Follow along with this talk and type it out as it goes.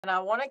And I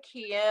want to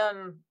key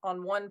in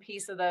on one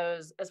piece of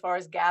those as far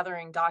as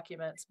gathering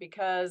documents,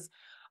 because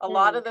a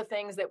lot Mm, of the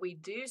things that we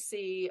do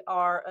see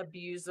are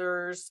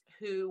abusers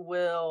who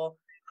will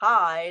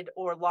hide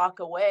or lock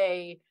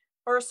away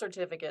birth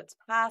certificates,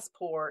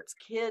 passports,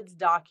 kids'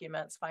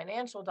 documents,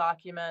 financial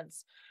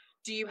documents.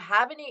 Do you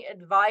have any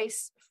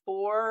advice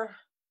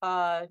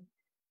uh,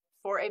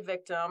 for a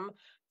victim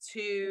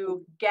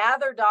mm. to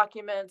gather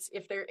documents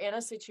if they're in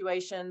a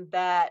situation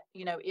that,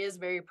 is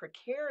very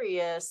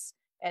precarious,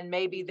 and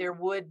maybe Mhm. there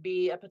would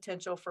be a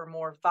potential for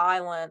more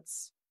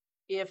violence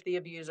if the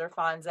abuser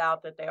finds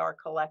out that they are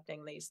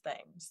collecting these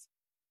things?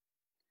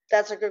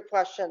 That's a good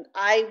question.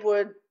 I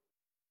would,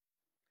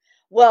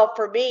 well,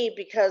 for me,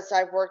 because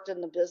I've worked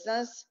in the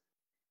business,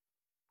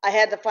 I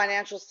had the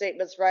financial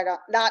statements right on,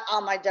 not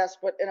on my desk,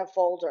 but in a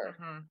folder.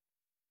 Mhm.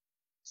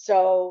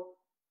 So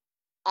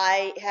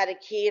I had a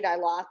key and I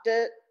locked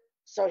it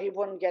so he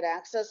wouldn't get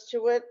access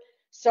to it.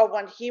 So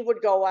when he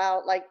would go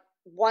out, like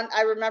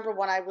I remember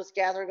when I was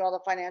gathering all the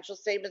financial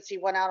statements, he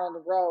went out on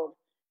the road.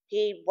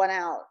 He went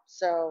out.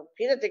 So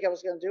he didn't think I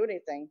was going to do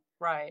anything.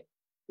 Right.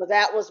 So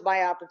that was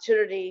my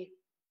opportunity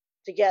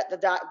to get the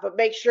doc, but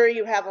make sure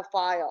you have a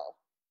file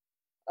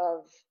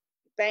of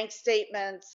bank statements,